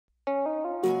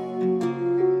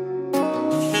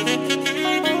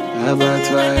Herbert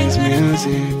wise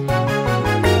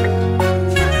music.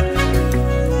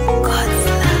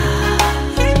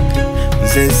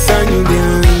 Nze sanyu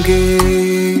lyange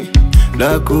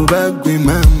lwakuba gwe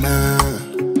mama,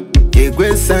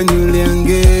 yegwe sanyu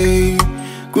lyange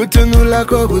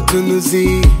kutunulako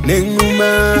butunuzi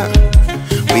n'enguma.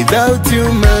 Without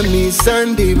you mami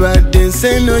sandibadde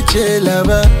nse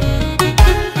nokyelaba.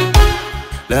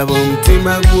 Laba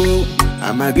omutima gwo,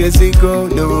 amagezi go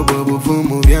n'obwo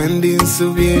obuvumu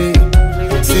byandinsubye.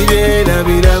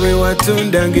 Sibyerabira bwe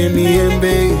watunda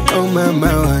ng'emiyembe o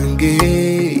mama wange.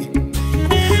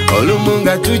 Olumu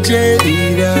nga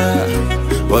tukyerira,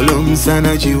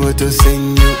 olw'omusana kiwotose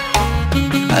nnyo.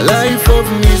 A life of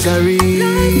misery,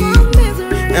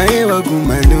 naye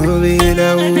waguma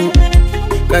n'obeerawo.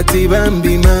 Kati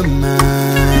bambi mama,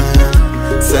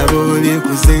 saba olye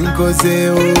ku ze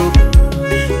nkozeewo.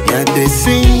 Yadde si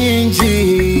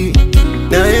nnyingi,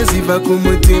 naye ziva ku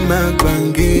mutima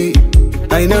gwange.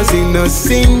 I know zino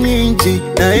si nnyingi,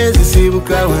 naye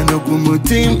zisibuka wano ku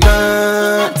mutima.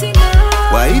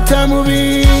 Wayita mu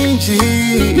bingi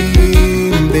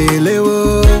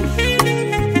mbeelewo,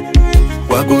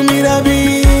 wagumira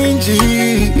bingi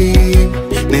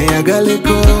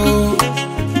neyagaleko.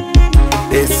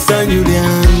 Essanyu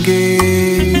lyange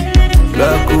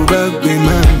lwakuba gwe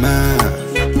mama,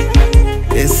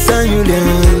 essanyu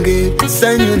lyange,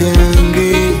 essanyu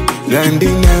lyange nga ndi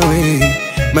nawe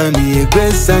mami yegwe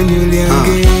essanyu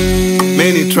lyange.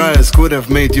 Many trials could have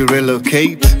made you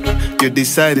relocate. You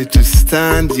decided to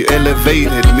stand, you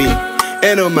elevated me.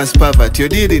 Enormous poverty, you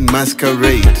didn't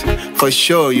masquerade. For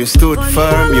sure you stood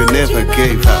firm, you never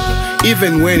gave up.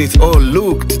 Even when it all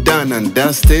looked done and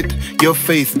dusted, your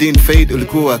faith didn't fade,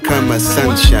 ulikuwa kama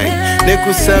sunshine.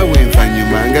 Nekusawe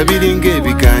nfanyuma, nga biringa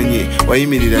ebiganye.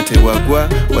 Wayimirira tewagwa,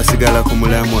 wasigala ku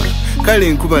mulamwa. Kale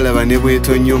nkubalaba ne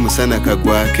bwetonnya omusana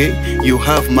kagwake. You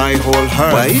have my whole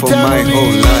heart for my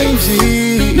whole life.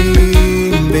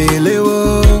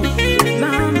 Mbelewo,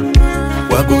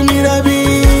 wagumira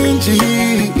bingi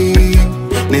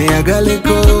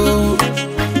neyagaleko.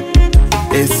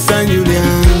 Essanyu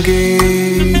lyange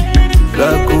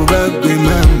lwakuba gwe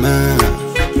mama,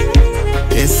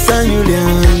 essanyu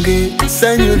lyange,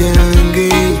 essanyu lyange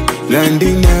nga ndi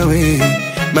nawe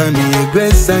mami yegwe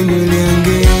essanyu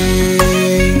lyange.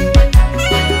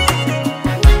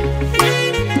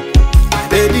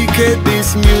 Dedicate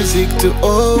this music to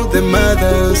all the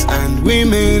mothers and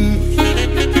women.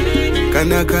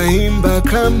 Kana kahimba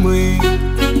kamwe,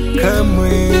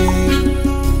 kamwe.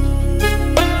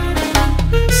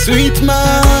 Sweet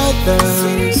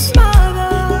mothers,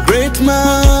 great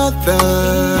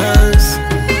mothers,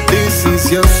 this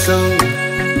is your song.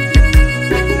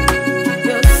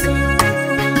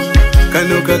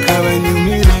 Kano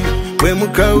kakabanyumire bwe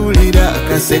mukawulira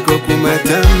akaseko ku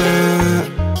matama.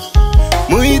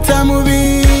 Muyita mu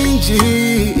bingi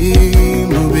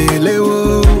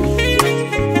mubeelewo,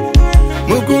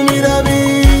 mugumira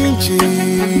bingi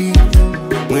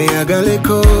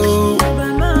mweyagaleko.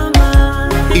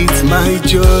 It's my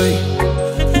joy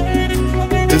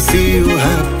to see you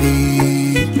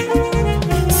happy.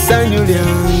 Sanyu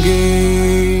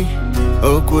lyange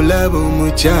okulaba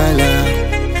omukyala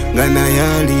nga naye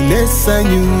alina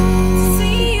essanyu.